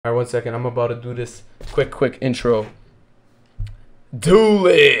Alright, 1 second. I'm about to do this quick intro.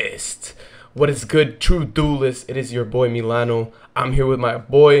 Duelist! What is good, true duelist? It is your boy Milano. I'm here with my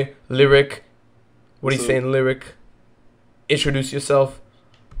boy Lyric. What are you saying, Lyric? Introduce yourself.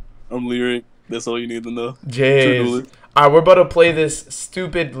 I'm Lyric. That's all you need to know. Jeez. Alright, we're about to play this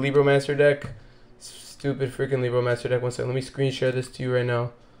stupid Libromancer deck. Stupid freaking Libromancer deck. 1 second. Let me screen share this to you right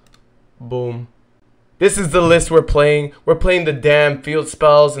now. Boom. This is the list we're playing. We're playing the damn field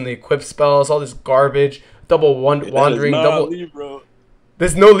spells and the equip spells, all this garbage. Wandering, double. Libro.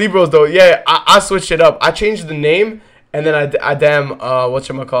 There's no Libros though. Yeah, I switched it up. I changed the name and then I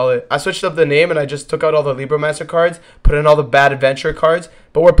whatchamacallit. I switched up the name and I just took out all the Libromancer cards, put in all the bad adventure cards.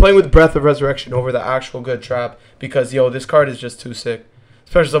 But we're playing with Breath of Resurrection over the actual good trap because yo, this card is just too sick.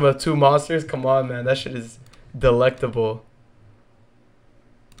 Especially some of the 2 monsters. Come on, man, that shit is delectable.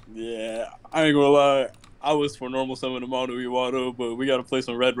 Yeah, I ain't gonna lie. I was for normal summon Amano Iwado, but we gotta play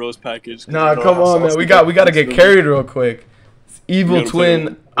some Red Rose package. Nah, come on, man. We gotta get carried real quick. It's Evil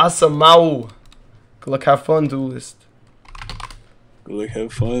Twin Asamau. Good luck, have fun, duelist. Good luck,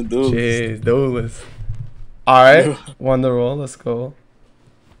 have fun, duelist. Jeez, duelist. Alright, won the roll. Let's go.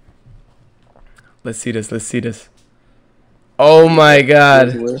 Let's see this. Oh my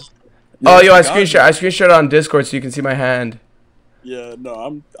god. Oh, yo, I screenshot on Discord so you can see my hand. Yeah,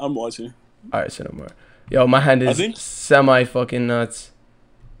 no, I'm watching. Alright, so no more. Yo, my hand is semi fucking nuts.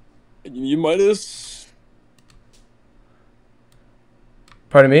 You might as.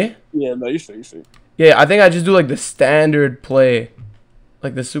 Pardon me? Yeah, no, you straight. Yeah, I think I just do like the standard play.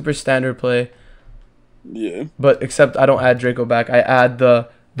 Like the super standard play. Yeah. But except I don't add Draco back. I add the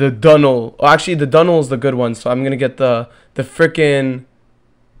Dunnel. Oh, actually, the Dunnel is the good one. So I'm gonna get the frickin'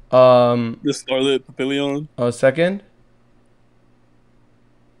 The Scarlet Papillon. Oh, second?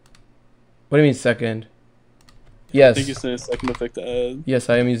 What do you mean second? Yes. I think you're saying second effect to add. Yes,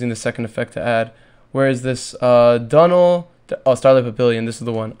 I am using the second effect to add. Where is this? Dunnel. Oh, Starlight Papillon. This is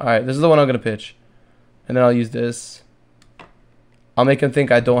the one. Alright, this is the one I'm going to pitch. And then I'll use this. I'll make him think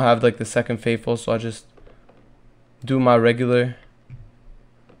I don't have like the second Faithful, so I'll just do my regular.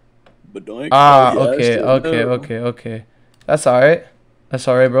 But don't okay. That's alright. That's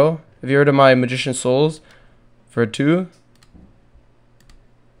alright, bro. Have you heard of my Magician Souls for 2?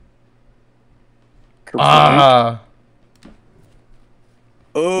 Oh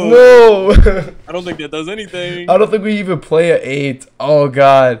no. I don't think that does anything. I don't think we even play at 8. Oh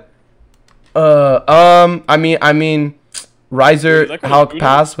god. I mean Riser Hulk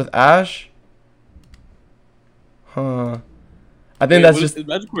pass with Ash. Huh. I think that's just is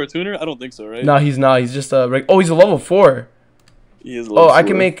Magic tuner? I don't think so, right? No, he's not. He's just a he's a level 4. He is level 4.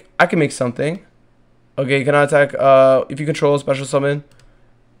 I can make something. Okay, you cannot attack if you control a special summon.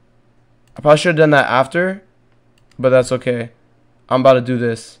 I probably should have done that after, but that's okay. I'm about to do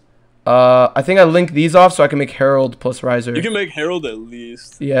this. I think I link these off so I can make Herald plus Riser. You can make Herald at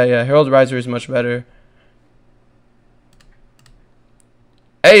least. Yeah, Herald Riser is much better.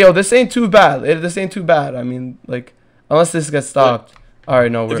 Hey, yo, this ain't too bad. This ain't too bad. I mean, like, unless this gets stopped. All right,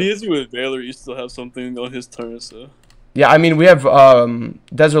 no. If he hits you with Valor, you still have something on his turn, so. Yeah, I mean, we have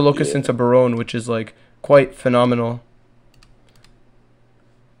Desert Locust into Barone, which is, like, quite phenomenal.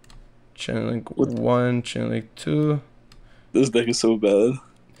 Chain Link 1, Chain Link 2. This deck is so bad.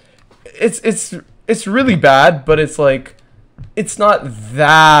 It's really bad, but it's like it's not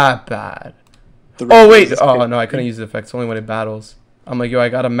that bad. Oh wait, oh no, I couldn't use the effects only when it battles. I'm like, yo, I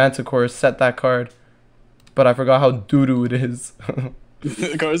got a Manticore, set that card, but I forgot how doo-doo it is.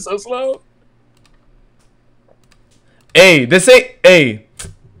 The card's so slow. Hey,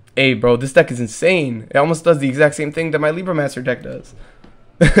 hey, bro, this deck is insane. It almost does the exact same thing that my Libromancer deck does.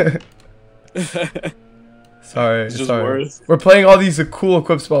 Sorry. We're playing all these cool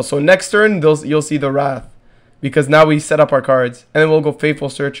equip spells. So next turn, you'll see the Wrath, because now we set up our cards, and then we'll go Faithful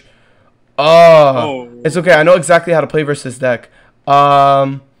Search. Oh, it's okay. I know exactly how to play versus deck.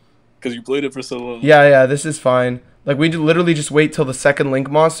 Because you played it for so long. Yeah, this is fine. Like we literally just wait till the second Link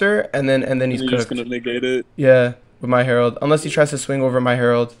monster, and then he's cooked. Just gonna negate it. Yeah, with my Herald, unless he tries to swing over my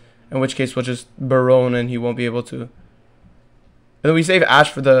Herald, in which case we'll just Barone and he won't be able to. And then we save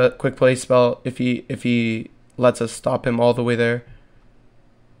Ash for the quick play spell if he lets us stop him all the way there.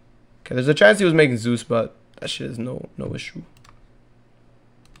 Okay, there's a chance he was making Zeus, but that shit is no issue.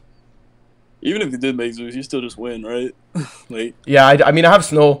 Even if he did make Zeus, you still just win, right? Like. Yeah, I mean I have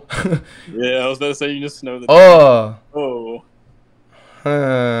Snow. Yeah, I was about to say you just know that. Oh.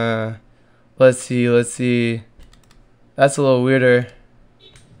 Huh. Let's see. That's a little weirder.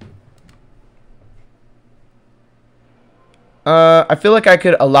 I feel like I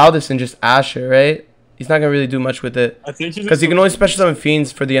could allow this and just Ash it, right? He's not gonna really do much with it. I think Because he can only special summon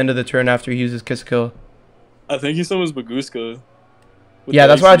Fiends for the end of the turn after he uses Kiss Kill. I think he summons Baguska. Yeah,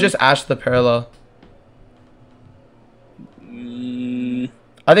 that's why I just ashed the parallel.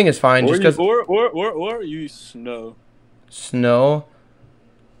 I think it's fine. Just because. Or you Snow. Snow.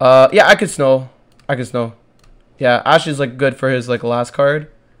 Yeah, I could Snow. I could Snow. Yeah, Ash is like good for his like last card.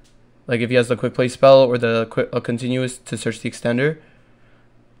 Like if he has the quick play spell or the continuous to search the extender.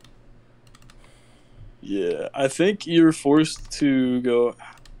 Yeah, I think you're forced to go.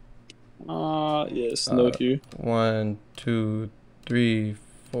 Yeah, Snow here. 1, 2, 3,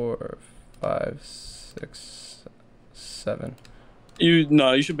 4, 5, 6, 7.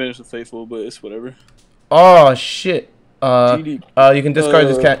 You should banish the Faithful, but it's whatever. Oh shit. GD. You can discard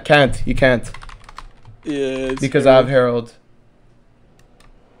this. Can't. You can't. Yeah. Because I have Herald.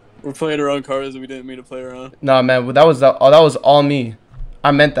 We're playing around cards that we didn't mean to play around. Nah, man. That was all me.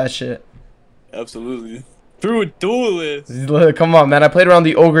 I meant that shit. Absolutely. Through a duelist. Come on, man. I played around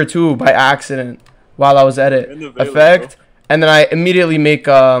the Ogre too by accident while I was at it. Effect, bro. And then I immediately make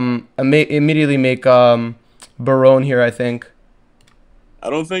Barone here, I think. I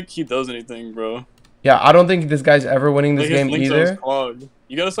don't think he does anything, bro. Yeah, I don't think this guy's ever winning this game either.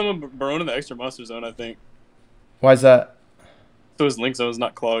 You gotta summon Barone in the extra monster zone, I think. Why is that? So his link zone is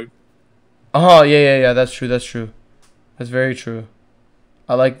not clogged. Oh, yeah. That's true. That's very true.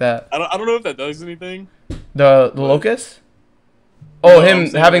 I like that. I don't know if that does anything. The locust? Oh, no, him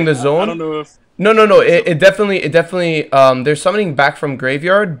having the zone? I don't know if... No. It definitely they're summoning back from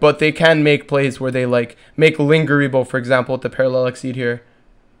graveyard, but they can make plays where they like make Lingeribo, for example, with the Parallel Exceed here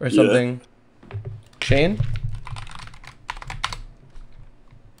or something. Yeah. Chain?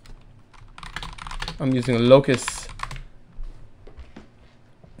 I'm using a locust.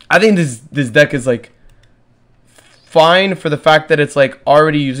 I think this deck is like fine for the fact that it's like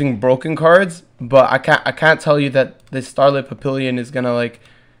already using broken cards, but I can't tell you that this Starlit Papillion is gonna like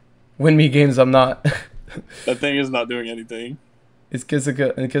win me games. I'm not. That thing is not doing anything. It's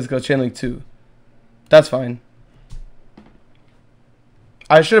Kizuka and Kizuka Chainlink 2. That's fine.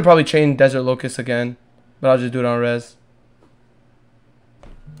 I should have probably chained Desert Locust again, but I'll just do it on res.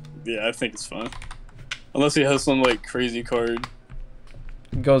 Yeah, I think it's fine. Unless he has some like crazy card.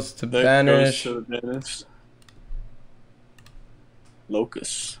 Goes to banish.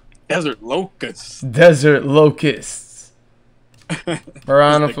 Locust. Desert Locusts. Desert Locusts.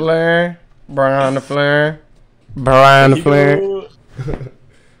 Burn a flare. Burn a flare. Burn a flare.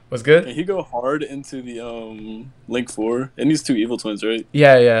 What's good? Can he go hard into the Link 4? It needs 2 Evil Twins, right?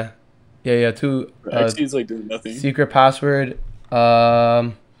 Yeah. 2 He's like doing nothing. Secret password.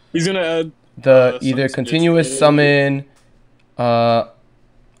 He's gonna add the either continuous summon.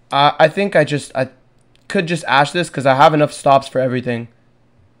 I think I could just ash this because I have enough stops for everything.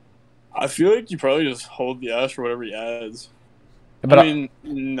 I feel like you probably just hold the ash for whatever he adds. But I mean,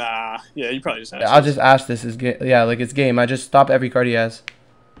 nah. Yeah, you probably just ash I'll just ash this. Yeah, like it's game. I just stop every card he has.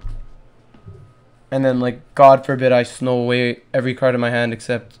 And then, like, God forbid I snow away every card in my hand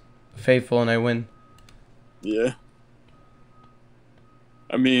except Faithful and I win. Yeah.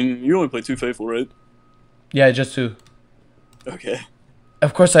 I mean, you only play 2 Faithful, right? Yeah, just 2. Okay.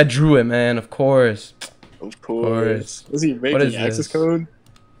 Of course I drew it, man. Of course. Of course. Was he making access code?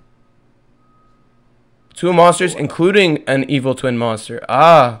 2 monsters, including an evil twin monster.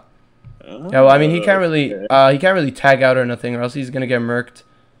 Ah. Yeah, well, I mean, he can't really tag out or nothing, or else he's gonna get murked.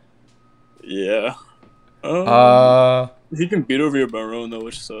 Yeah. He can beat over your Barone though,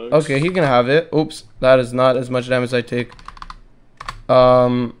 which sucks. Okay, he can have it. Oops, that is not as much damage as I take.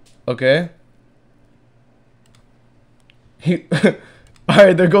 Okay.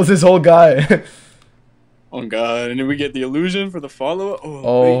 Alright, there goes his whole guy. Oh god, and then we get the illusion for the follow-up.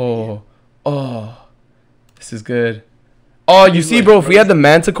 Oh. This is good. Oh, you see, bro, if we had the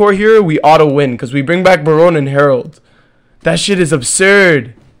Manticore here, we auto-win, because we bring back Barone and Herald. That shit is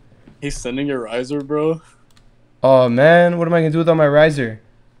absurd. He's sending your Riser, bro. Oh, man, what am I going to do without my Riser?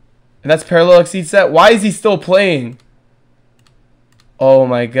 And that's Parallel Exceed set. Why is he still playing? Oh,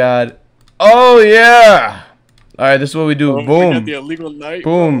 my God. Oh, yeah. All right, this is what we do. Boom. We got the illegal knight.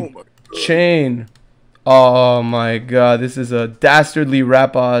 Boom. Oh, chain. Oh, my God. This is a dastardly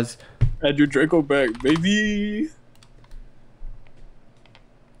Rapaz. Add your Draco back, baby.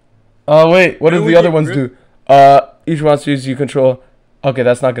 Oh, wait. What do the other ones do? Each monster you control. Okay,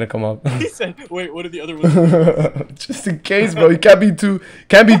 that's not gonna come up. He said, "Wait, what are the other ones?" Do? Just in case, bro. You can't be too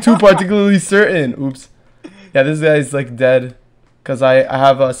particularly certain. Oops. Yeah, this guy's like dead, cause I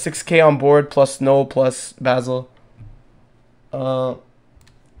have a 6K on board plus Snow plus Basil. Yeah.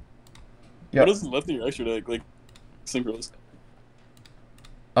 What is left in your extra deck, like synchros?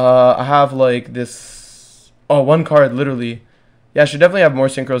 I have like this Oh, one card, literally. Yeah, I should definitely have more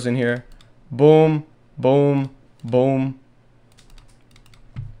synchros in here. Boom, boom, boom.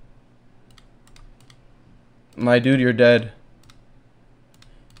 My dude, you're dead.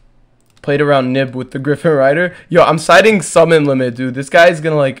 Played around Nib with the Griffin Rider. Yo, I'm siding summon limit, dude. This guy's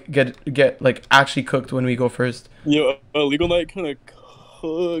gonna like get like actually cooked when we go first. Yo, Legal Knight kind of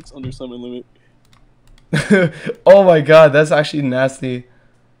cooks under summon limit. Oh my god, that's actually nasty.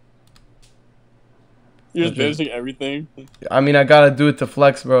 You're just banishing everything. I mean, I gotta do it to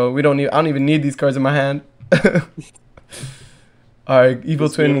flex, bro. I don't even need these cards in my hand. Alright, Evil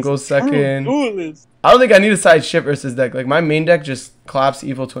Twin goes second. I don't think I need a side shift versus deck. Like, my main deck just claps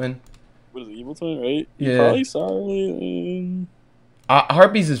Evil Twin. What is it, Evil Twin, right? Yeah. Probably sorry.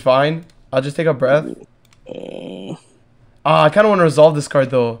 Heartbeats is fine. I'll just take a breath. I kind of want to resolve this card,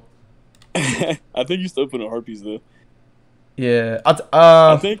 though. I think you still put in Harpies, though. Yeah.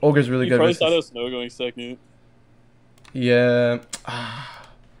 I think Ogre's really good. Probably thought of Snow going second. Yeah.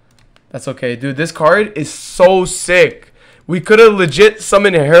 That's okay. Dude, this card is so sick. We could have legit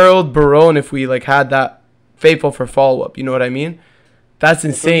summoned Harold Barone if we like had that Faithful for follow-up. You know what I mean? That's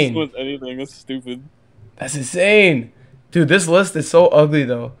insane. Anything. That's stupid. That's insane. Dude, this list is so ugly,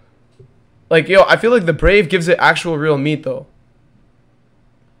 though. Like, yo, I feel like the Brave gives it actual real meat, though.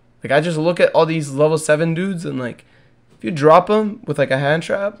 Like, I just look at all these level 7 dudes, and, like, if you drop them with, like, a hand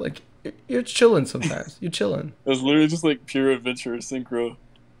trap, like, you're chilling sometimes. You're chilling. It was literally just, like, pure adventure synchro.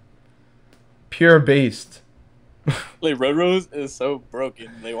 Pure based. Like, Red Rose is so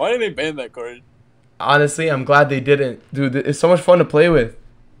broken. Like, why did they ban that card? Honestly, I'm glad they didn't. Dude, it's so much fun to play with.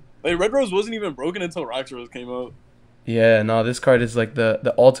 Like, Red Rose wasn't even broken until Rox Rose came out. Yeah, no, this card is, like,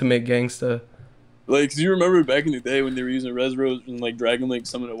 the ultimate gangsta. Like, 'cause you remember back in the day when they were using Res Rose and, like, Dragon Link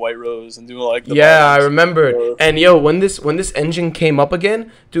summon a White Rose and doing, like, the yeah, I remember. And, yo, when this engine came up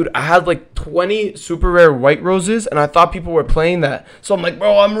again, dude, I had, like, 20 super rare White Roses, and I thought people were playing that. So I'm like,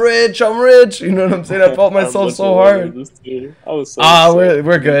 bro, I'm rich. You know what I'm saying? I felt myself so hard. I was so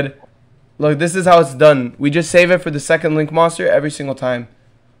we're good. Look, this is how it's done. We just save it for the second Link monster every single time.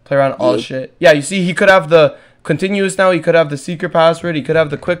 Play around all shit. Yeah, you see, he could have the continuous now. He could have the secret password. He could have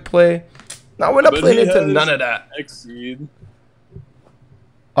the quick play. Now we're not playing into none of that. Exceed.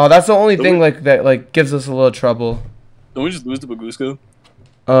 Oh, that's the only thing like that like gives us a little trouble. Don't we just lose to Baguska?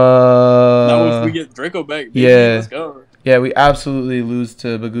 Now if we get Draco back, baby, yeah, let's go. Yeah, we absolutely lose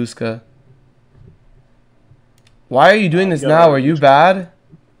to Baguska. Why are you doing this now? Are you bad?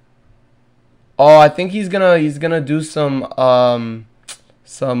 Oh, I think he's gonna do some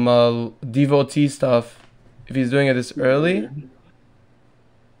devotee stuff if he's doing it this early.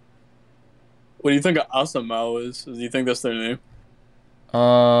 What do you think Asamao is? Do you think that's their name?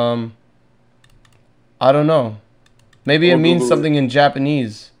 I don't know. Maybe it means something in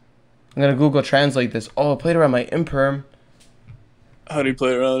Japanese. I'm gonna Google translate this. Oh, I played around my imperm. How do you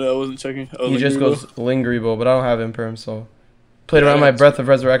play around it? I wasn't checking. Oh, he just goes Lingribo, but I don't have imperm, so played around my Breath of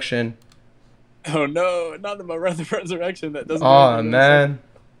Resurrection. Oh no, not my Breath of Resurrection. That doesn't. Oh man,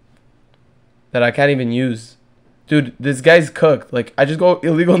 that I can't even use. Dude, this guy's cooked. Like, I just go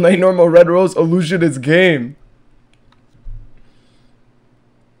illegal Night Normal Red Rose Illusion is game.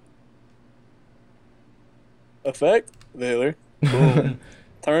 Effect? Veiler. Boom.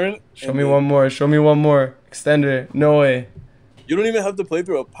 Turn. Show me one more. Show me one more. Extender. No way. You don't even have to play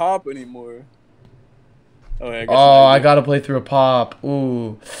through a pop anymore. Oh, yeah, I gotta play through a pop.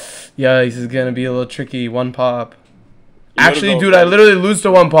 Ooh. Yeah, this is gonna be a little tricky. One pop. Actually, dude, I literally lose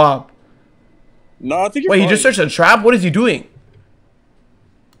to one pop. No, I think you're Wait, fine. he just searched a trap? What is he doing?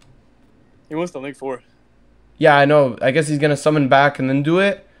 He wants to Link 4. Yeah, I know. I guess he's going to summon back and then do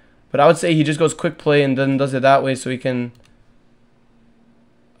it. But I would say he just goes quick play and then does it that way so he can...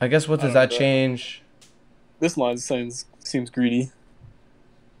 I guess what does that change? This line seems greedy.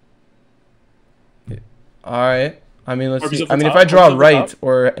 Alright. I mean, let's see. I mean, if I draw right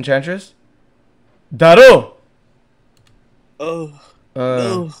or Enchantress... Daro!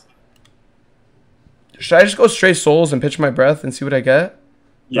 Oh. Should I just go straight Souls and pitch my Breath and see what I get?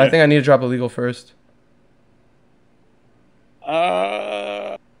 Yeah. But I think I need to drop Illegal first.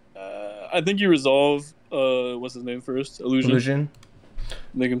 I think you resolve, what's his name first? Illusion.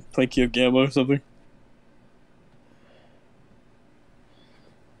 Make him play Key of Gamma or something.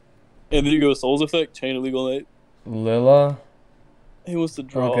 And then you go Souls Effect, Chain Illegal Knight. Lila. He wants to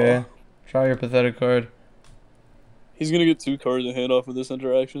draw. Okay. Draw your pathetic card. He's going to get 2 cards in hand off of this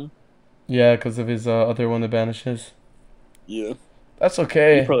interaction. Yeah, because of his other one that banishes. Yeah. That's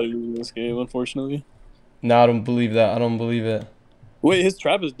okay. He's probably losing this game, unfortunately. No, I don't believe that. I don't believe it. Wait, his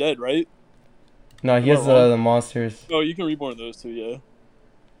trap is dead, right? No, he has the monsters. Oh, you can reborn those too, yeah.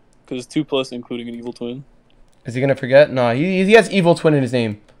 Because it's 2+ including an Evil Twin. Is he gonna forget? No, he has Evil Twin in his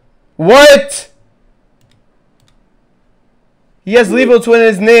name. What? He has Evil Twin in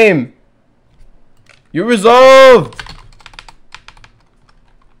his name. You resolved.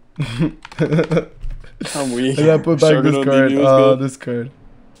 I'm weak. I gotta put back this card. This card.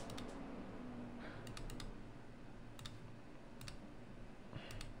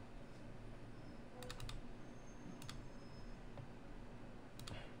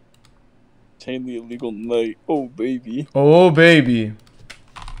 Chain the illegal knight. Oh baby. Oh baby.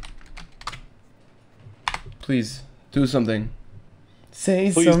 Please do something.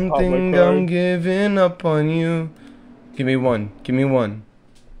 Say Please something. I'm giving up on you. Give me one. Give me one.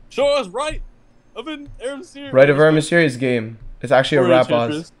 Show us right of an Air Mysterious. Right of our mysterious game. It's actually a rap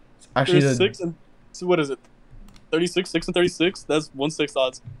odds. It's actually the 6 and so what is it? 36, 6 and 36. That's 1/6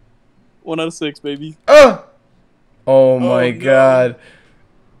 odds. 1 out of 6, baby. Oh my god.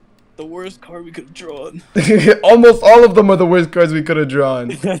 The worst card we could have drawn. Almost all of them are the worst cards we could have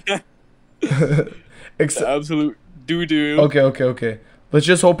drawn. Absolute doo-doo. Okay. Let's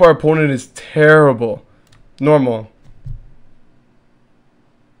just hope our opponent is terrible. Normal.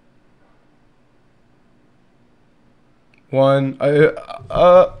 One. I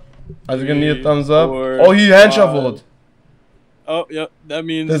was gonna need a thumbs up. Oh, he hand shuffled. Oh, yeah. That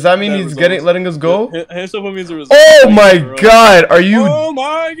means. Does that mean he's letting us go? Hand shuffle means a result. Oh my god! Are you? Oh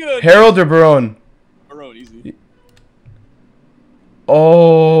my god! Harold or Barone? Barone, easy.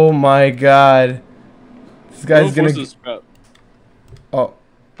 Oh my god! This guy's gonna. Oh,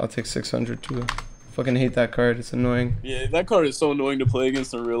 I'll take 600 too. Fucking hate that card. It's annoying. Yeah, that card is so annoying to play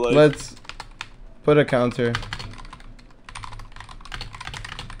against in real life. Let's put a counter.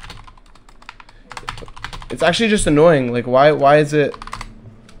 It's actually just annoying. Like, why is it?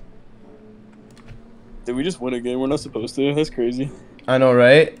 Did we just win a game? We're not supposed to. That's crazy. I know,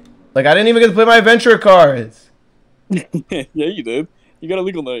 right? Like, I didn't even get to play my adventure cards. Yeah, you did. You got a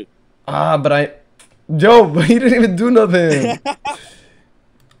legal knight. Ah, but but he didn't even do nothing.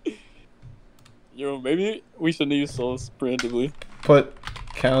 Yo, maybe we shouldn't use souls preemptively. Put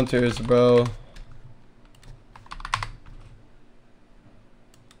counters, bro.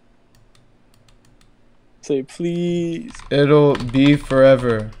 Say please. It'll be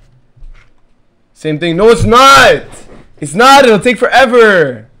forever. Same thing. No, it's not. It's not. It'll take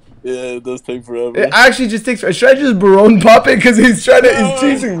forever. Yeah, it does take forever. It actually just takes. Should I just Barone pop it? Because he's trying to. He's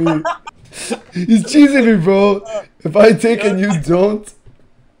cheesing me. He's cheesing me, bro. If I take and you don't.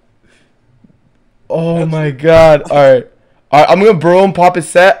 Oh my god. Alright. Alright, I'm gonna Barone pop his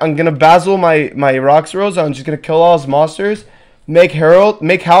set. I'm gonna Basil my Rocks Rose. I'm just gonna kill all his monsters. Make Herald.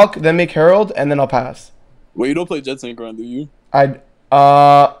 Make Hulk, then make Herald, and then I'll pass. Wait, you don't play Jet Synchron, do you? I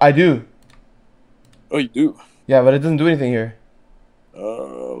do. Oh, you do? Yeah, but it doesn't do anything here.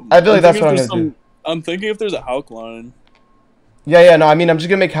 I feel like that's what I'm gonna do. I'm thinking if there's a Hulk line. Yeah, no, I mean, I'm just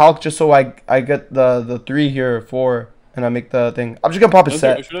gonna make Hulk just so I get the 3 here, 4, and I make the thing. I'm just gonna pop his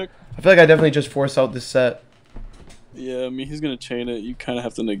set. I feel like I definitely just force out this set. Yeah, I mean, he's gonna chain it. You kind of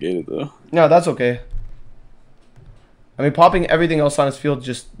have to negate it, though. No, that's okay. I mean, popping everything else on his field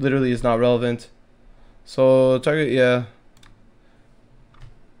just literally is not relevant. So, target, yeah.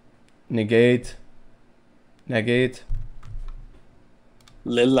 Negate.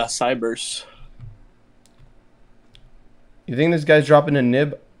 Lilla Cybers. You think this guy's dropping a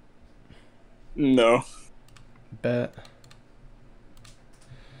nib? No. Bet.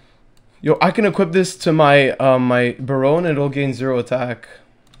 Yo, I can equip this to my my Barone and it'll gain 0 attack.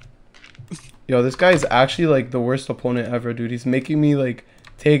 Yo, this guy is actually like the worst opponent ever, dude. He's making me like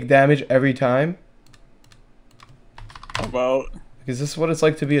take damage every time. How about? Is this what it's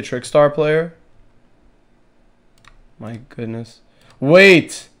like to be a Trickstar player? My goodness.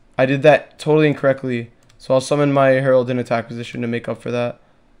 Wait! I did that totally incorrectly. So I'll summon my Herald in attack position to make up for that.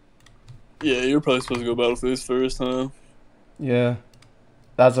 Yeah, you're probably supposed to go battle phase first, huh? Yeah.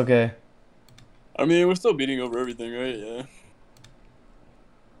 That's okay. I mean, we're still beating over everything, right? Yeah.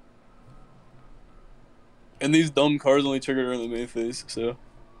 And these dumb cards only trigger during the main phase, so.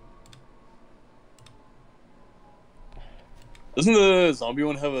 Doesn't the zombie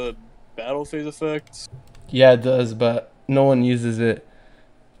one have a battle phase effect? Yeah, it does, but no one uses it.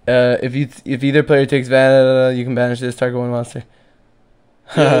 If either player takes ban, you can banish this target one monster.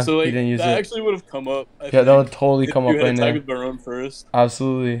 Yeah, so like, didn't use that it. actually would have come up. Yeah, that would totally come up right now. Attack with Barone first.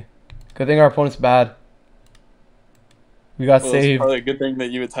 Absolutely. Good thing our opponent's bad. We got saved. It's probably a good thing that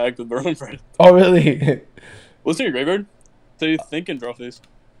you attacked with Barone first. Oh, really? What's in your graveyard? So you think and draw phase.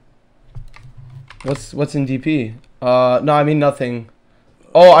 What's in DP? No, I mean nothing.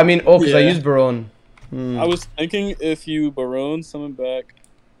 Because I used Barone. I was thinking if you Barone, summon back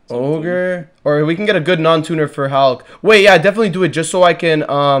Ogre, or we can get a good non-tuner for Hulk. Wait, yeah, definitely do it just so I can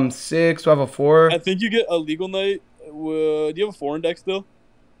 6. Do I have a 4? I think you get a legal knight. Do you have a 4 in deck still?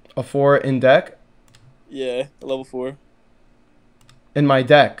 A 4 in deck. Yeah, a level 4. In my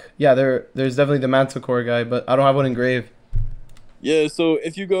deck, yeah, there's definitely the Manticore guy, but I don't have one in grave. Yeah, so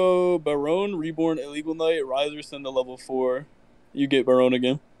if you go Baron, Reborn, Illegal Knight, Riser, send a level 4, you get Baron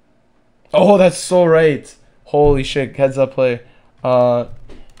again. Oh, that's so right. Holy shit, heads up play.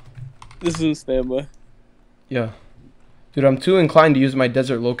 This is in standby. Yeah. Dude, I'm too inclined to use my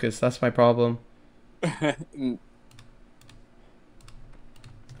Desert Locust. That's my problem.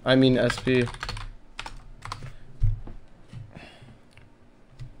 I mean SP.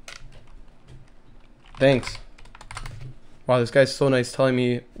 Thanks. Wow, this guy's so nice telling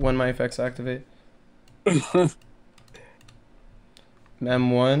me when my effects activate.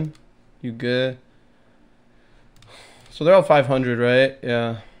 M1, you good? So they're all 500, right?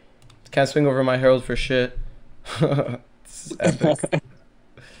 Yeah. Can't swing over my Herald for shit. This is epic.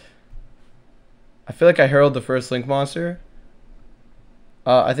 I feel like I Herald the first Link monster.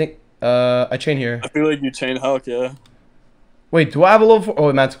 I think I chain here. I feel like you chain Hulk, yeah. Wait, do I have a level 4?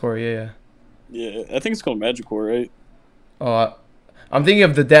 Oh, Manticore, yeah. Yeah, I think it's called Magicore, right? Oh, I'm thinking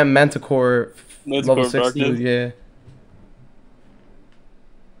of the damn Manticore level 6 dude, yeah.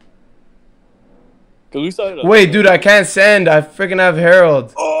 Cause we saw it. Wait, dude, I can't send. I freaking have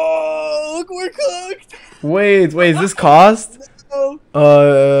Herald. Oh, look, we're cooked. Wait, is this cost? No.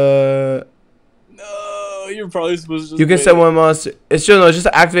 No, you're probably supposed to just you can wait. send one monster. It's just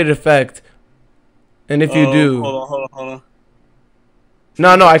an activated effect. And if you do, hold on.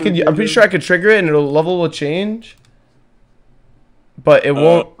 no, I could. I'm pretty sure I could trigger it, and the level will change. But it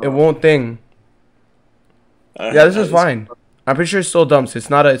won't. It won't thing. Yeah, this is fine. I'm pretty sure it's still dumps. It's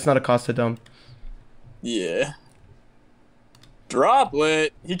not a cost to dump. Yeah.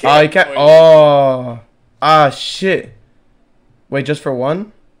 Droplet. He can't. Oh, he can't. Oh. Ah, shit. Wait, just for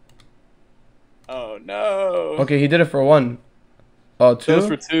 1? Oh no. Okay, he did it for 1. Oh, 2? It was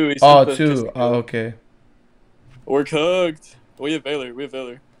for 2. Oh, 2. Oh, okay. We're cooked. We have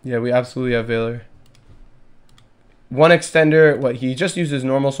Valor. Yeah, we absolutely have Valor. 1 extender. What, he just uses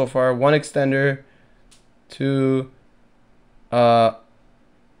normal so far. 1 extender. 2.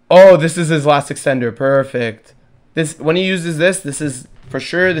 Oh, this is his last extender. Perfect. This when he uses this is for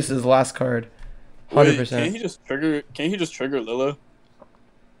sure this is the last card. 100%. Can't he just trigger Lilla?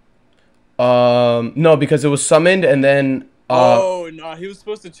 No, because it was summoned and then oh no, he was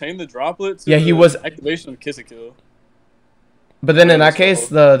supposed to chain the droplet to he was activation of Kiss a Kill. But then in that case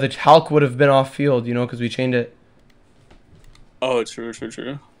the Hulk would have been off field, you know, because we chained it. Oh, true.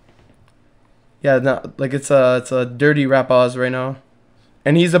 Yeah, no, like it's a dirty Rapaz right now.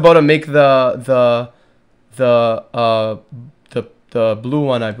 And he's about to make the blue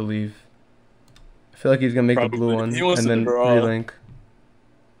one, I believe. I feel like he's gonna make the blue one and then relink.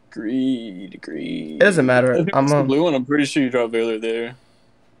 Greed. It doesn't matter. If it's the blue one, I'm pretty sure you drop Valor there.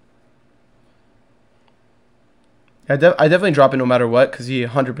 I definitely drop it no matter what, because he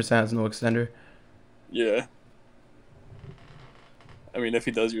 100% has no extender. Yeah. I mean, if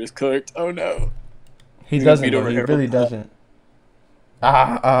he does, you're just cooked. Oh no. He doesn't. He really doesn't.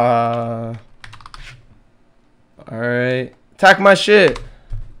 Alright. Attack my shit.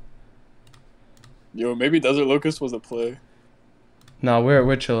 Yo, maybe Desert Locust was a play. Nah,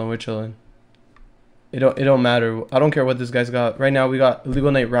 we're chilling. It don't matter. I don't care what this guy's got. Right now we got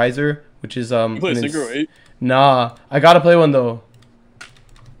Illegal Knight Riser, which is You play Synchro 8? Nah, I gotta play one though.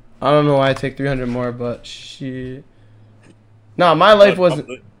 I don't know why I take 300 more, but shit. Nah, my life wasn't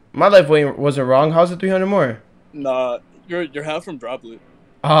wrong. How's it 300 more? Nah, you're half from Droplet.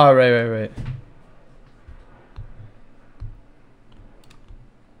 Ah, right.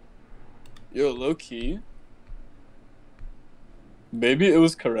 Yo, low key. Maybe it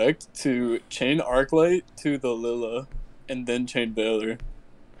was correct to chain Arclight to the Lilla and then chain Valor.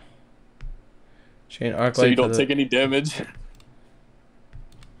 Chain Arclight so you don't take any damage.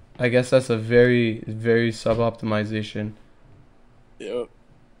 I guess that's a very, very sub-optimization. Yep.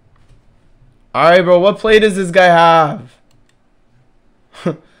 Alright, bro, what play does this guy have?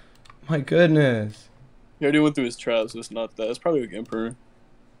 My goodness. He already went through his traps, so it's not that. It's probably like Emperor.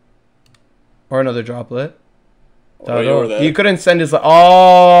 Or another droplet. Or that. He couldn't send his... Oh,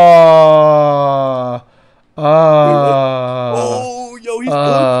 yo, he's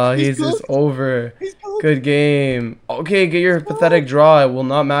cooked. He's just over. Good game. Okay, get your pathetic draw. It will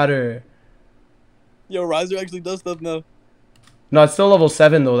not matter. Yo, Riser actually does stuff now. No, it's still level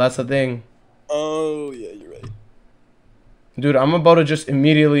 7 though. That's the thing. Oh, yeah, you're right. Dude, I'm about to just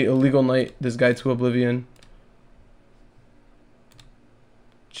immediately Illegal Knight this guy to Oblivion.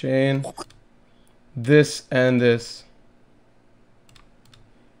 Chain. This and this.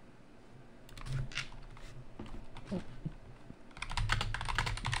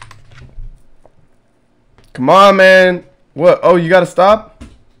 Come on, man. What? Oh, you gotta stop?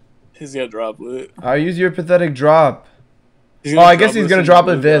 He's got droplet. I'll use your pathetic drop. Oh, I guess he's gonna drop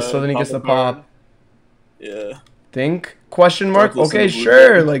it this, so then he gets the pop. Yeah. Think? Question mark? Okay,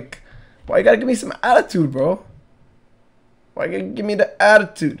 sure. Like, why you gotta give me some attitude, bro? Why you gotta give me the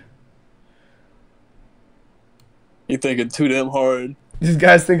attitude? You thinking too damn hard. These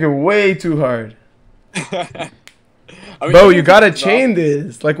guys thinking way too hard. I mean, Bro, you gotta chain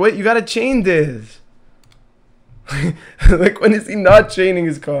this. Like, what? You gotta chain this. Like, when is he not chaining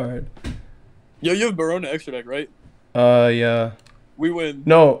his card? Yo, you have Barona extra deck, right? Yeah. We win.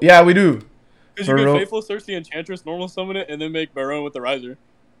 No, yeah, we do. Because you can Faithful Search the Enchantress, normal summon it, and then make Barona with the Riser.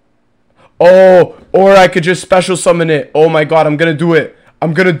 Oh, or I could just special summon it. Oh my god, I'm gonna do it.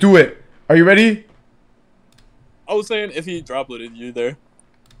 I'm gonna do it. Are you ready? I was saying if he dropleted you there,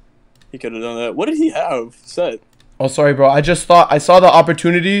 he could have done that. What did he have set? Oh, sorry, bro. I just thought I saw the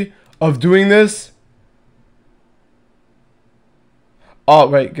opportunity of doing this. Oh,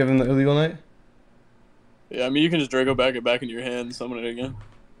 right. Give him the illegal knight. Yeah, I mean, you can just Draco back it back into your hand and summon it again.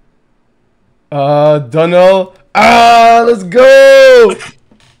 Dunnell. Let's go.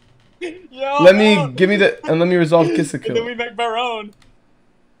 Yo, let me resolve Kiss a Kill. And then we make Baron.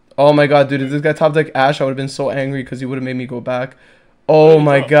 Oh my god, dude, if this guy top deck Ash, I would have been so angry because he would have made me go back. Oh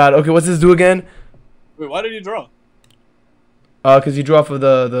my god. Okay, what's this do again? Wait, why did he draw? Because he drew off of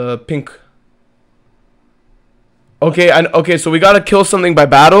the pink. Okay, okay, so we gotta kill something by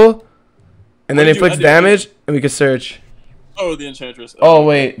battle, and then it inflicts damage, and we can search. Oh, the Enchantress. Oh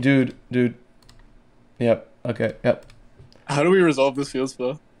wait, dude. Yep. Okay. Yep. How do we resolve this field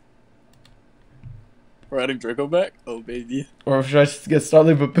spell? We're adding Draco back? Oh baby. Or should I just get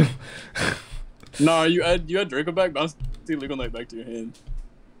started? But nah, you add Draco back, bounce the illegal knight back to your hand,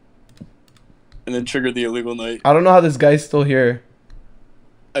 and then trigger the illegal knight. I don't know how this guy's still here.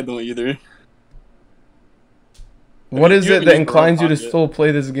 I don't either. What is it that inclines you to still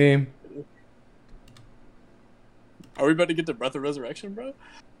play this game? Are we about to get the Breath of Resurrection, bro?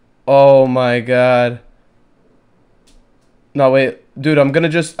 Oh my god. No, wait. Dude, I'm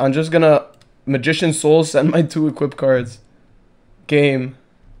just gonna Magician Soul send my 2 equip cards. Game.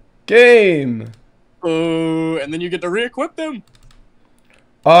 Oh, and then you get to re-equip them.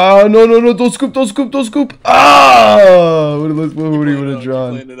 No, don't scoop. Ah! What would he have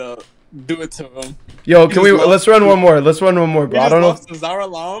drawn? Do it to him. Yo, can we? Let's run one more. Bro. I don't know. Zara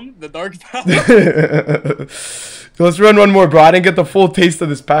Lam, the Dark Path. Let's run one more, bro. I didn't get the full taste of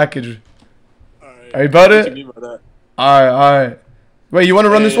this package. Alright. Are you about it? What you mean by that? Alright. Wait, you want to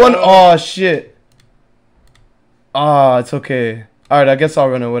run this one? Oh shit. It's okay. Alright, I guess I'll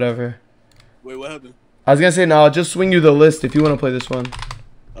run it. Whatever. Wait, what happened? I was gonna say, no, I'll just swing you the list if you want to play this one.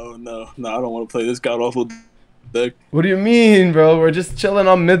 Oh no, I don't want to play this god awful deck. What do you mean, bro? We're just chilling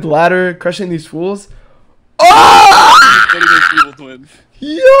on mid ladder, crushing these fools. Oh!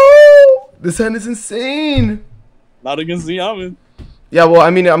 Yo! This hand is insane. Not against Ziaman. Yeah, well,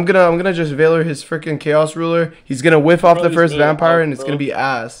 I mean, I'm gonna just Valor his freaking Chaos Ruler. He's gonna whiff off the first Vampire, and it's gonna be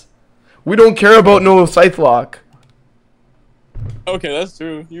ass. We don't care about no Scythe Lock. Okay, that's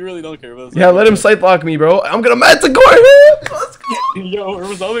true. You really don't care about that. Yeah, let him Scythe Lock me, bro. I'm gonna Manticore him. Let's go. Yo, we're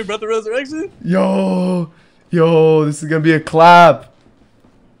resolving Breath of Resurrection? Yo, this is gonna be a clap.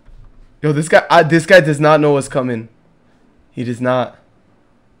 Yo, this guy does not know what's coming. He does not.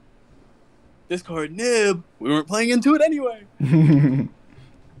 Discard nib. We weren't playing into it anyway.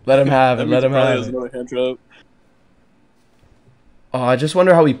 Let him have it. Let him have it. Oh, I just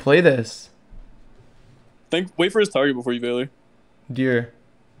wonder how we play this. Wait for his target before you Valor. Deer.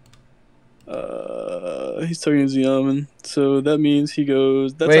 He's targeting Ziaman, so that means he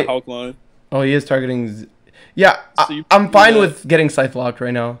goes. That's a Hulk line. Oh, he is targeting. Yeah, so I'm fine with getting Scythe locked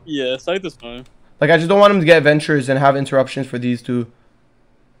right now. Yeah, Scythe is fine. Like, I just don't want him to get Ventures and have interruptions for these two.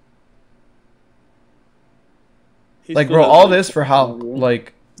 Like, bro, all this for how?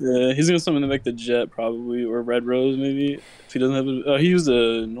 Like. Yeah, he's gonna summon to make the Jet probably, or Red Rose maybe. If he doesn't have a, he used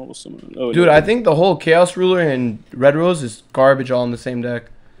a normal summon. Oh, dude, I think the whole Chaos Ruler and Red Rose is garbage all in the same deck.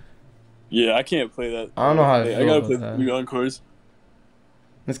 Yeah, I can't play that. I don't know how to I gotta play the Blue Encores.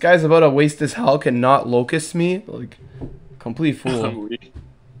 This guy's about to waste his Hulk and not Locust me. Like, complete fool.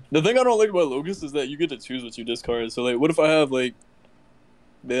 The thing I don't like about Locust is that you get to choose what you discard. So, like, what if I have, like,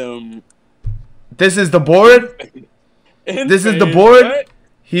 them... This is the board? This is the board? Right?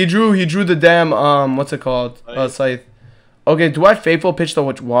 He drew the damn, what's it called? Scythe. Okay, do I Faithful pitch the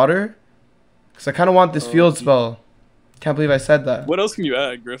water? Because I kind of want this field spell. Can't believe I said that. What else can you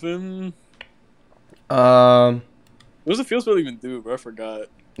add, Griffin? Um, What does the field spell even do, bro? I forgot.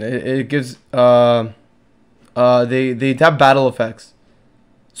 it gives they have battle effects.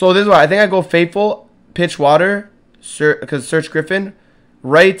 So this is why I think I go faithful, pitch water, because search Griffin,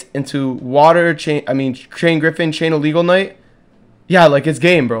 right into water chain. I mean chain Griffin, chain illegal knight. Yeah, like it's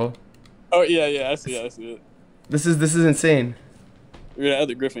game, bro. Oh yeah, I see it. This is insane. We're gonna add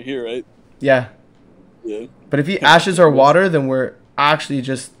the Griffin here, right? Yeah. Yeah. But if he ashes or water, then we're actually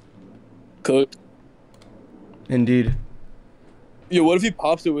just cooked. Indeed. Yo, what if he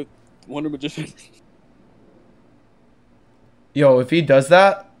pops it with Wonder Magician? Yo, if he does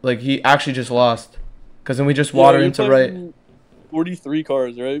that, like he actually just lost, because then we just water into right. 43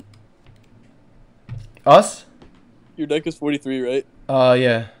 cards, right? Us? Your deck is 43, right?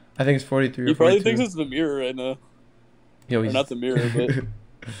 Yeah, I think it's 43. He or probably 42. thinks it's the mirror right now. Yo, or not the mirror, but.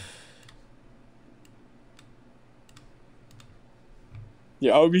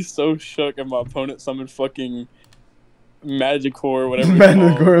 Yeah, I would be so shook if my opponent summoned fucking Magic or whatever.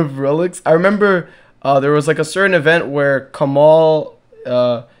 Magic of Relics. I remember there was like a certain event where Kamal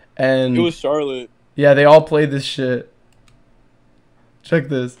and it was Charlotte. Yeah, they all played this shit. Check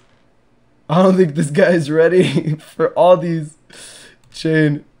this. I don't think this guy's ready for all these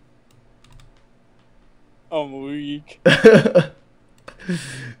chain. I'm weak.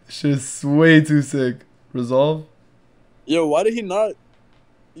 Shit's way too sick. Resolve. Yo, why did he not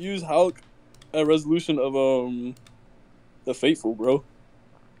use Hulk at resolution of the Fateful, bro?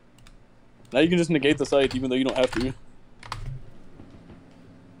 Now you can just negate the scythe even though you don't have to.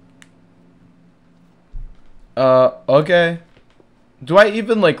 Okay. Do I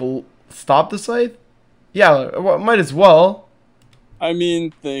even like stop the scythe? Yeah, might as well. I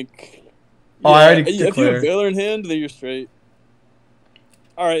mean, think. Oh, yeah, I already if you have Valor in hand, then you're straight.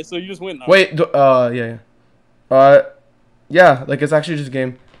 All right, so you just win now. Wait, yeah. Yeah, like it's actually just a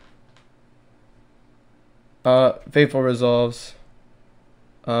game. Faithful resolves.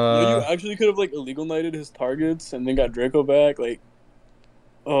 You actually could have like illegal knighted his targets and then got Draco back. Like,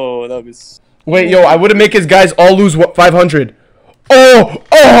 oh, that was. Wait, yo, I would have make his guys all lose 500. Oh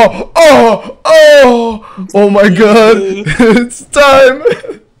my god, it's time.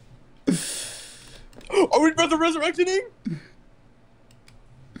 Are we about to resurrectioning?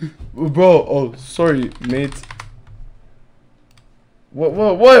 Bro, oh, sorry, mate. What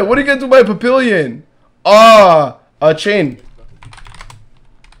are you gonna do by Papillion? A chain.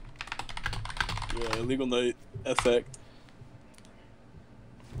 Yeah, illegal knight effect.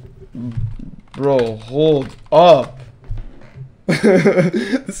 Bro, hold up.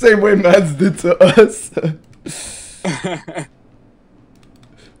 The same way Mads did to us.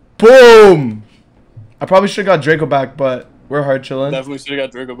 Boom! I probably should have got Draco back, but we're hard chilling. Definitely should have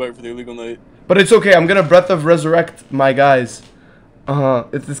got Draco back for the illegal knight. But it's okay, I'm gonna Breath of Resurrect my guys.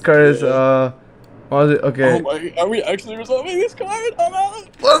 If this card is, what was it? Okay. Oh my, are we actually resolving this card? I'm out!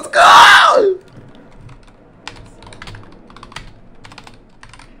 Let's go!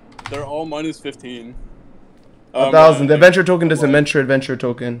 They're all minus 15. 1,000. The adventure token doesn't mention adventure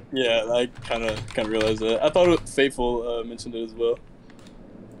token. Yeah, I kind of realized that. I thought Fateful mentioned it as well.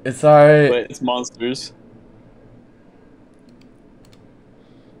 It's alright. But it's monsters.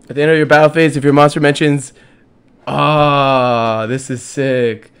 At the end of your battle phase, if your monster mentions, this is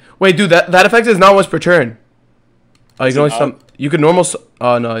sick. Wait, dude, that effect is not once per turn. Oh, you can only you can normal.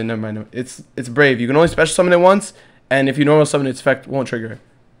 Oh no, never mind. It's brave. You can only special summon it once, and if you normal summon its effect won't trigger.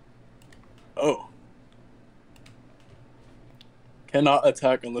 Oh. Cannot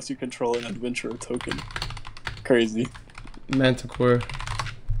attack unless you control an adventurer token. Crazy. Manticore.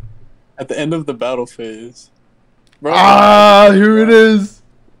 At the end of the battle phase. Bro, here it is.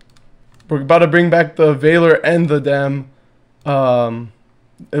 We're about to bring back the Valor and the damn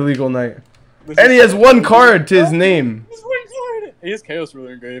illegal knight. And he has one card to his name. He's one card. He has Chaos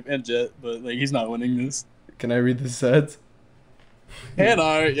Ruler Engrave and Jet, but like he's not winning this. Can I read the set? Can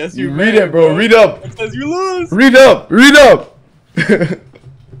I? Yes, you read it, bro. Read up. It says you lose. Read up. Read up.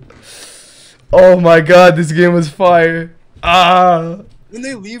 Oh my god, this game was fire. When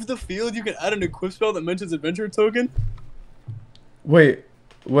they leave the field, you can add an equip spell that mentions adventure token. Wait,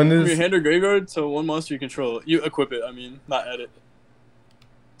 when From your hand or graveyard to one monster you control. You equip it, I mean, not add it.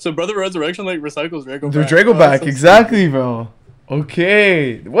 So Brother of Resurrection like recycles Draco back. The Draco back, exactly, bro.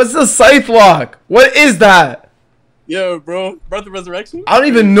 Okay. What's the Scythe Lock? What is that? Yo, bro, Brother of Resurrection? I don't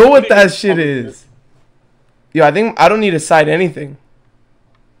even know what that shit is. Yo, I think I don't need to side anything.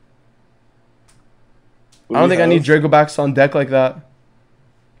 I don't think I need Draco backs on deck like that.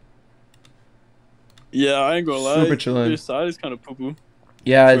 Yeah, I ain't gonna lie. Super chillin'. Your side is kind of poo-poo.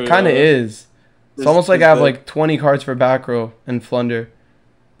 Yeah, it kind of is. It's almost like I have like 20 cards for back row and Flunder.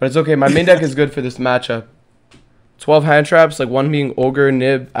 But it's okay. My main deck is good for this matchup. 12 hand traps, like one being Ogre,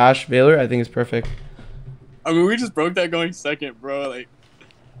 Nib, Ash, Veiler. I think is perfect. I mean, we just broke that going second, bro. Like,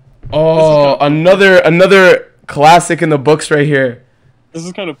 oh, another classic in the books right here. This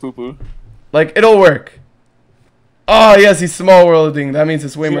is kind of poo-poo. Like, it'll work. Oh, yes, he's small worlding. That means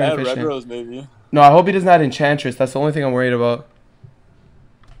it's way more efficient. Red Rose, maybe. No, I hope he doesn't add Enchantress. That's the only thing I'm worried about.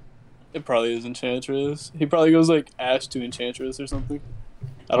 It probably is Enchantress. He probably goes like Ash to Enchantress or something.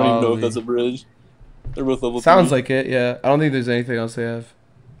 I don't even know if that's a bridge. They're both level 3. Sounds like it, yeah. I don't think there's anything else they have.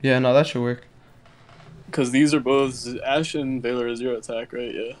 Yeah, no, that should work. Because these are both Ash and Veiler are 0 attack,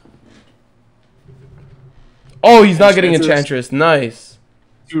 right? Yeah. Oh, he's not getting Enchantress. Nice.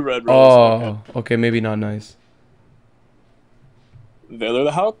 2 red rolls. Oh, okay, maybe not nice. Veiler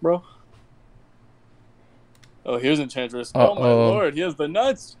the Hulk, bro. Oh, here's Enchantress. Oh my lord, he has the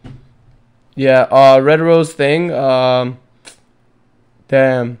nuts. Yeah, Red Rose thing.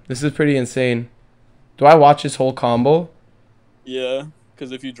 Damn, this is pretty insane. Do I watch his whole combo? Yeah,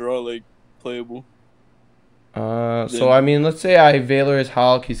 because if you draw, like, playable. So, I mean, let's say I Veiler his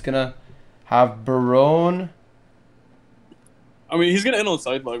Hulk. He's going to have Barone. I mean, he's going to end on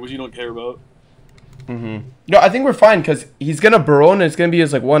Sideblock, which you don't care about. No, I think we're fine because he's going to Barone and it's going to be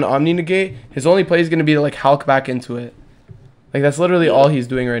his, like, one Omni Negate. His only play is going to be to, like, Hulk back into it. Like, that's literally all he's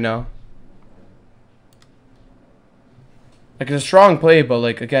doing right now. Like, it's a strong play, but,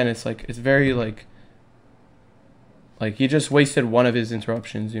 like, again, it's, like, it's very, like, he just wasted one of his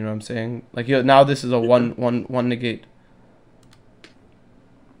interruptions, you know what I'm saying? Like, now this is a one negate.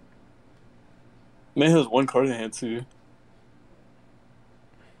 Man has 1 card in hand, too.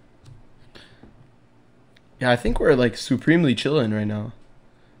 Yeah, I think we're, like, supremely chilling right now.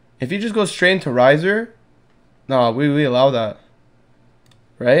 If he just goes straight into Riser, no, we allow that.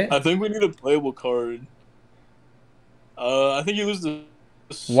 Right? I think we need a playable card. I think you lose the...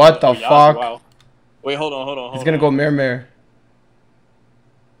 What the fuck? Wow. Wait, hold on. He's gonna go Mare.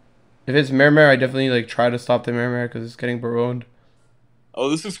 If it's Mare, I definitely, like, try to stop the Mare because it's getting baroned. Oh,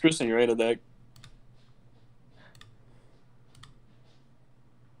 this is Christian Urena deck.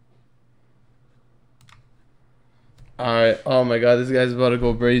 Alright, oh my god, this guy's about to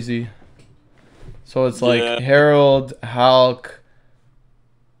go brazy. So it's like Herald, Hulk.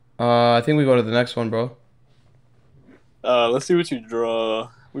 I think we go to the next one, bro. Let's see what you draw.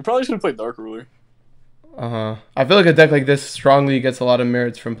 We probably should have played Dark Ruler. I feel like a deck like this strongly gets a lot of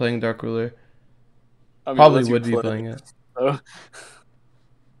merits from playing Dark Ruler. I mean, probably would be playing it.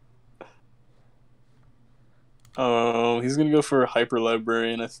 He's gonna go for Hyper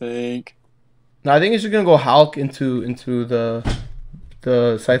Librarian, I think. No, I think he's just gonna go Hulk into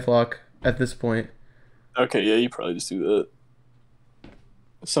the Scythe Lock at this point. Okay, yeah, you probably just do that.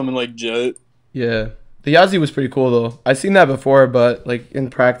 Summon like Jet. Yeah, the Yazi was pretty cool though. I've seen that before, but like in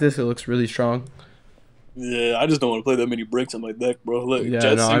practice, it looks really strong. Yeah, I just don't want to play that many bricks on my deck, bro. Look, yeah,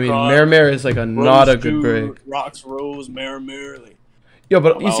 Jet no, Synchron, I mean Mare is like not a good brick. Rocks Rose, Mare, like. Yo,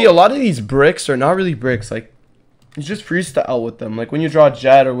 but you see, a lot of these bricks are not really bricks. Like, you just freestyle with them. Like when you draw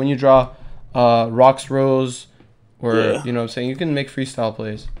Jet or when you draw Rocks Rose, or you know what I'm saying, you can make freestyle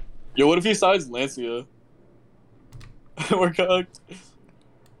plays. Yo, what if he sides Lancia? We're cooked.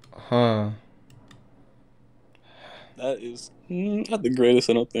 Huh. That is not the greatest,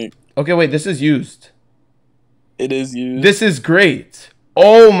 I don't think. Okay, wait, this is used. It is used. This is great.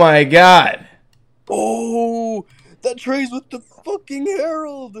 Oh my god. Oh, that trades with the fucking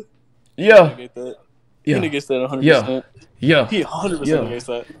Herald. Yeah. He negates that 100%. Yeah. He 100% negates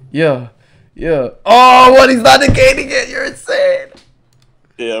that. Yeah. Oh, what? He's not negating it. You're insane.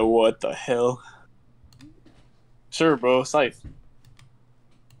 Yeah, what the hell? Sure, bro. Scythe.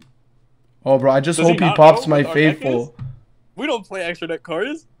 Oh, bro, I just hope he pops my Faithful. We don't play extra deck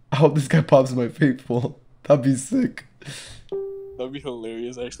cards. I hope this guy pops my Faithful. That'd be sick. That'd be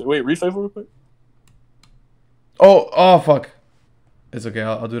hilarious, actually. Wait, read Faithful real quick. Oh, fuck. It's okay.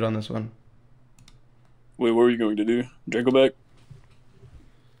 I'll do it on this one. Wait, what were you going to do? Draco back?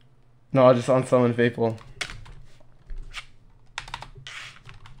 No, I'll just unsummon Faithful.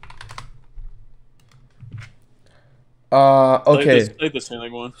 Okay. Like this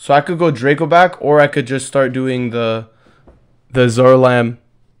one. So I could go Draco back, or I could just start doing the Zorlam.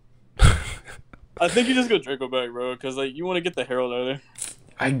 I think you just go Draco back, bro, because like you want to get the Herald out of there.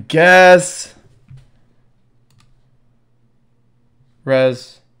 I guess.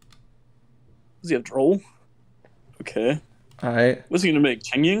 Res. Does he have Droll? Okay. Alright. What's he gonna make?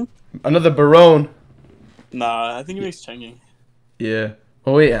 Chengying? Another Barone. Nah, I think he makes Chengying. Yeah.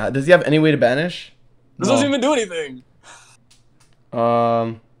 Oh wait, does he have any way to banish? This doesn't even do anything.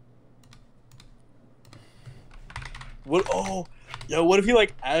 What? Oh, yeah. What if he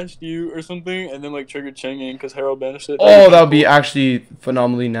like asked you or something and then like triggered Changing because Harold banished it? Oh, that would be actually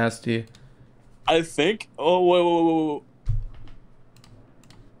phenomenally nasty. I think. Oh, whoa.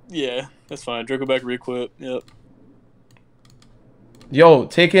 Yeah, that's fine. Draco back reequip. Yep. Yo,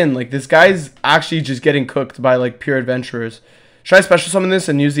 take in, like, this guy's actually just getting cooked by, like, pure adventurers. Should I special summon this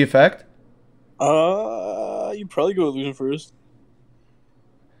and use the effect? You probably go illusion first.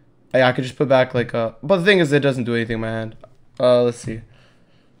 Yeah, I could just put back, like, but the thing is, it doesn't do anything in my hand. Let's see.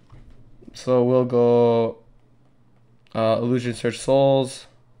 So we'll go, illusion search souls.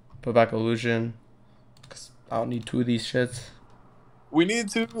 Put back illusion. Cause I don't need 2 of these shits. We need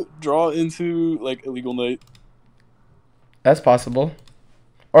to draw into, like, Illegal Knight. That's possible.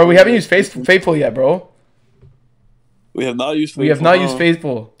 Or we haven't used Faithful yet, bro. We have not used Faithful. We have not used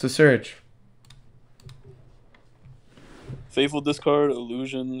Faithful to search. Faithful discard,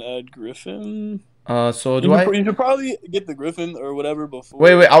 illusion, add Griffin. So You should probably get the Griffin or whatever before.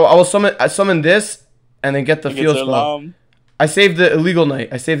 Wait. I will summon this and then get the field spell. I saved the Illegal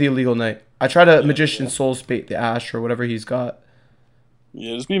Knight. I try to Magician Soul Spate the Ash or whatever he's got.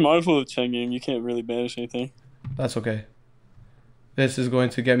 Yeah, just be mindful of Changing. You can't really banish anything. That's okay. This is going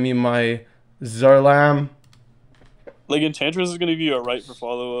to get me my Zarlam. Like, Enchantress is going to give you a right for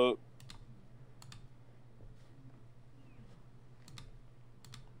follow-up.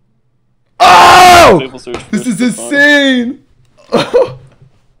 Oh! This is insane!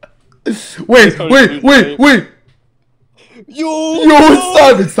 Wait! Yo,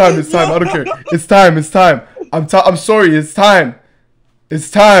 it's time. I don't care. It's time. I'm sorry, it's time.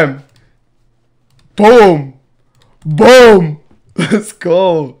 Boom! Let's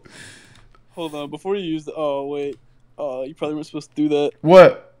go. Hold on, before you use the... Oh, wait. You probably weren't supposed to do that.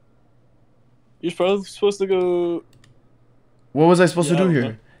 What? You're probably supposed to go... What was I supposed to do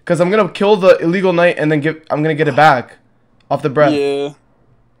here? Because I'm going to kill the Illegal Knight and then I'm going to get it back. Off the breath. Yeah.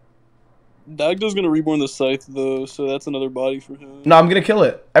 Dagda's going to reborn the Scythe, though, so that's another body for him. No, I'm going to kill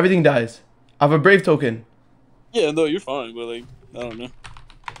it. Everything dies. I have a Brave token. Yeah, no, you're fine, but, like, I don't know.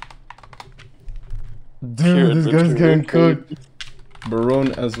 Dude, this guy's getting cooked.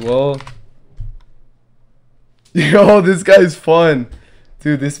 Barone as well. Yo, this guy's fun.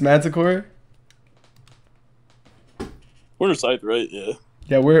 Dude, this Manticore. We're in Scythe, right? Yeah.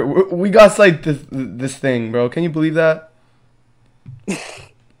 Yeah, we got like this thing, bro. Can you believe that?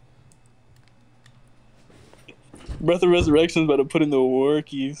 Breath of Resurrection's about to put in the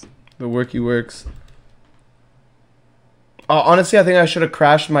workies. The worky works. Honestly, I think I should have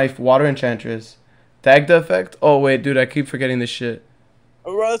crashed my Water Enchantress. Dagda effect? Oh, wait, dude, I keep forgetting this shit.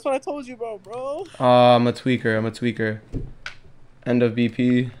 Oh, bro, that's what I told you about, bro. I'm a tweaker. End of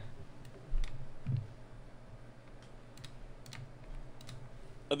BP.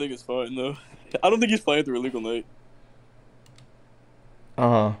 I think it's fine, though. I don't think he's playing through Illegal Knight.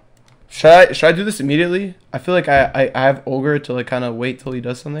 Should I do this immediately? I feel like I have Ogre to like kind of wait till he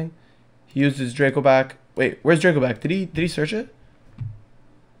does something. He used his Draco back. Wait, where's Draco back? Did he search it?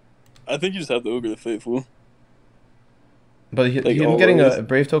 I think you just have the Ogre the Faithful. But him getting a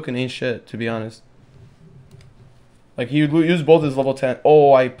Brave token ain't shit, to be honest. Like, he used both his level 10.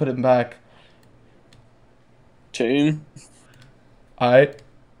 Oh, I put him back. Chain. Alright.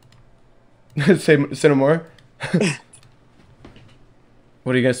 Say no more.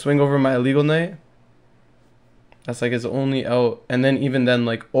 What, are you gonna swing over my Illegal Knight? That's like his only out. And then even then,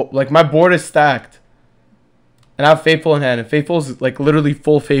 like, my board is stacked. And I have Faithful in hand. And Faithful's like literally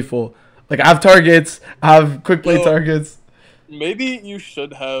full Faithful. Like, I have targets. I have quick play targets. Maybe you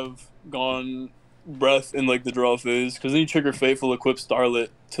should have gone Breath in like the draw phase, because then you trigger Faithful, equip Starlit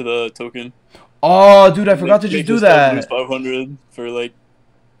to the token. Oh, dude, I forgot to just do that. Lose 500 for like.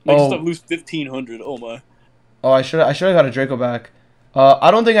 Make stuff lose 1500. Oh my. Oh, I should have got a Draco back.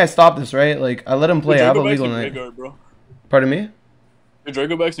 I don't think I stopped this, right? Like, I let him play. I have a Illegal Knight. Bro. Pardon me? Your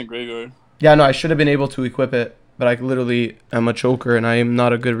Draco back's in Graveyard. Yeah, no, I should have been able to equip it, but I literally am a choker and I am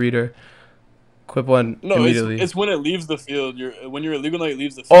not a good reader. Equip one immediately. It's when it leaves the field. When your Illegal Knight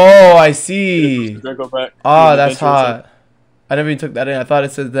leaves the field. Oh, I see. Draco back. That's hot. I never even took that in. I thought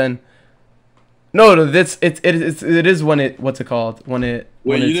it said then. No, it is when it, what's it called? When you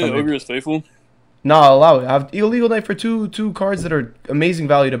didn't Ogre is Faithful? No, I'll allow it. I have Illegal Knight for two cards that are amazing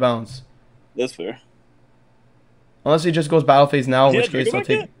value to bounce. That's fair. Unless he just goes battle phase now, in which case I'll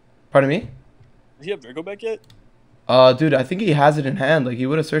take. Pardon me? Does he have Draco back yet? Dude, I think he has it in hand. Like, he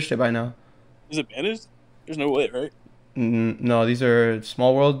would have searched it by now. Is it banished? There's no way, right? No, these are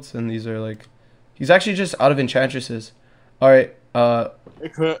small worlds, and these are like. He's actually just out of enchantresses. All right.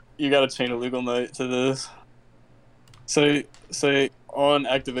 You gotta chain Illegal Knight to this. Say on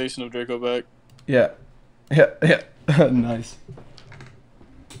activation of Draco back. Yeah. Nice.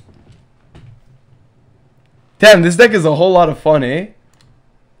 Damn, this deck is a whole lot of fun, eh?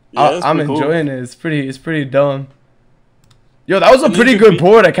 Yeah, I'm pretty enjoying cool. it. It's pretty dumb. Yo, that was a And pretty you good could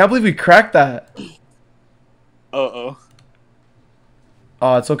board. I can't believe we cracked that. Uh-oh.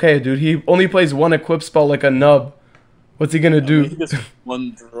 Oh, it's okay, dude. He only plays one equip spell like a nub. What's he gonna I mean, do? he gets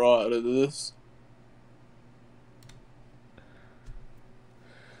one draw out of this.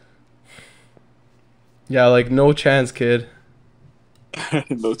 Yeah, like no chance, kid.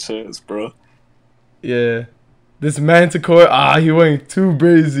 No chance, bro. Yeah. This Manticore, he went too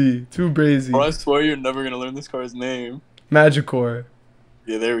brazy. Too brazy. Bro, I swear you're never gonna learn this card's name. Magicore.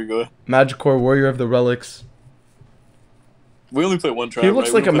 Yeah, there we go. Magicore, Warrior of the Relics. We only play one trap. He looks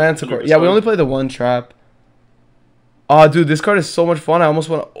right? like We a don't play Manticore. the Yeah, we only play the one trap. Oh, dude, this card is so much fun. I almost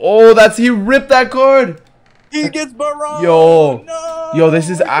want to... Oh, he ripped that card. He gets Baron. Yo. No! Yo, this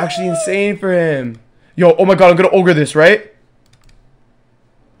is actually insane for him. Yo, oh my god, I'm going to ogre this, right?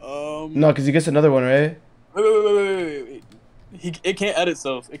 No, because he gets another one, right? Wait. It can't add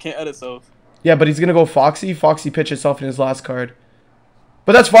itself. It can't add itself. Yeah, but he's going to go Foxy. Foxy pitch itself in his last card.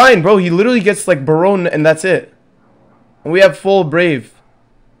 But that's fine, bro. He literally gets, like, Baron, and that's it. And we have full Brave.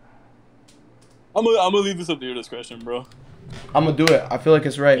 I'm gonna leave this up to your discretion, bro. I'm going to do it. I feel like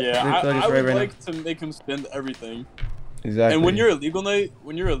it's right. Yeah, I feel like I it's would right like to make him spend everything. Exactly. And when you're a legal knight,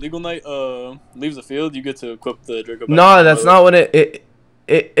 leaves the field, you get to equip the Draco. No, that's not when it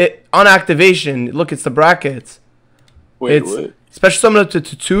on activation. Look, it's the brackets. Wait, it's what? special summon up to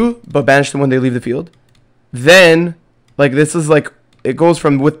 2, but banish them when they leave the field. Then, like, this is like, it goes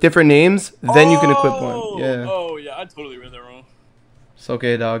from with different names. Then you can equip one. Yeah. Oh yeah, I totally read that wrong. It's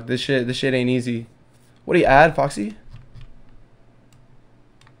okay, dog. This shit ain't easy. What do you add, Foxy?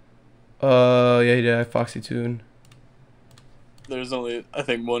 Yeah, he did. Foxy Tune. There's only, I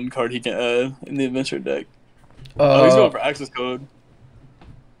think, one card he can add in the adventure deck. He's going for access code.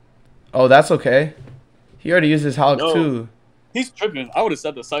 Oh, that's okay. He already used his Hulk No. too. He's tripping. I would have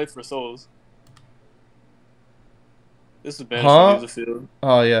set the Scythe for souls. This is banished Huh? to leave the field.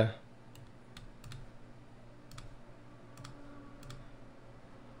 Oh yeah.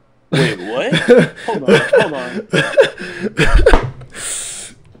 Wait, what? Hold on.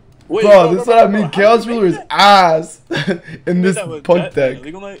 Wait, Bro, this is what I mean. how Chaos did you Ruler make is that? ass in You made this that with punk Jet and deck.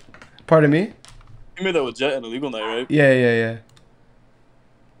 Illegal Knight? Pardon me? You made that with Jet and Illegal Knight, right? Yeah.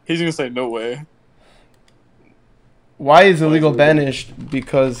 He's gonna say no way. Why is illegal banished?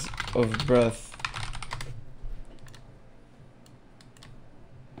 Because of breath.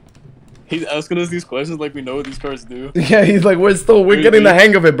 He's asking us these questions like we know what these cards do. Yeah, he's like, we're getting the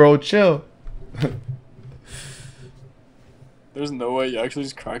hang of it, bro. Chill. There's no way you actually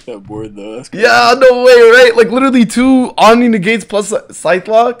just cracked that board though. That's crazy. Yeah, no way, right? Like literally 2 Omni negates plus Scythe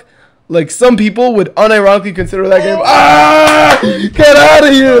Lock. Like some people would unironically consider that game. Ah! Get out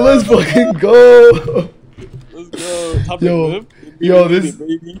of here! Let's fucking go. Let's go. Top Yo, lip. yo, this-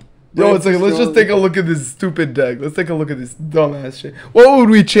 Baby. Yo, it's like let's just take a look at this stupid deck. Let's take a look at this dumbass shit. What would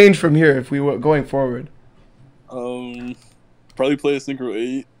we change from here if we were going forward? Probably play a Synchro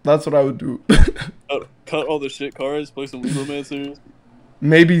 8. That's what I would do. Cut all the shit cards. Play some Libromancers.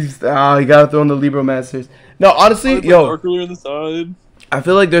 Maybe you gotta throw in the Libro Masters. No, honestly, Probably yo, Dark Ruler on the side. I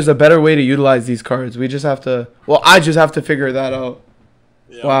feel like there's a better way to utilize these cards. We just have to. Well, I just have to figure that out.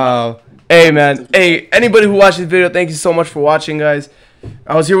 Yeah, Wow. Hey, man. Hey, anybody who watched this video, thank you so much for watching, guys.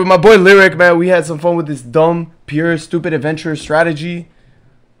 I was here with my boy Lyric, man. We had some fun with this dumb, pure, stupid adventure strategy.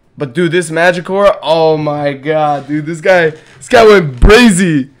 But, dude, this Magicore, oh my god, dude. This guy went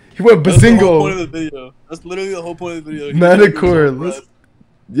brazy. He went That's the whole bazingo. point of the video. That's literally the whole point of the video. Manicore. Listen.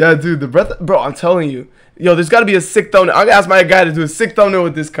 Yeah, dude, the breath. Bro, I'm telling you. Yo, there's got to be a sick thumbnail. I'm going to ask my guy to do a sick thumbnail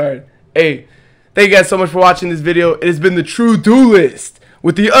with this card. Hey, thank you guys so much for watching this video. It has been the True Duelist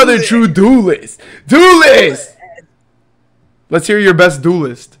with the other True Duelist. Duelist! Let's hear your best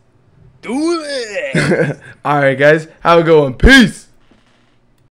duelist. Do it! Alright, guys. Have a good one. Peace!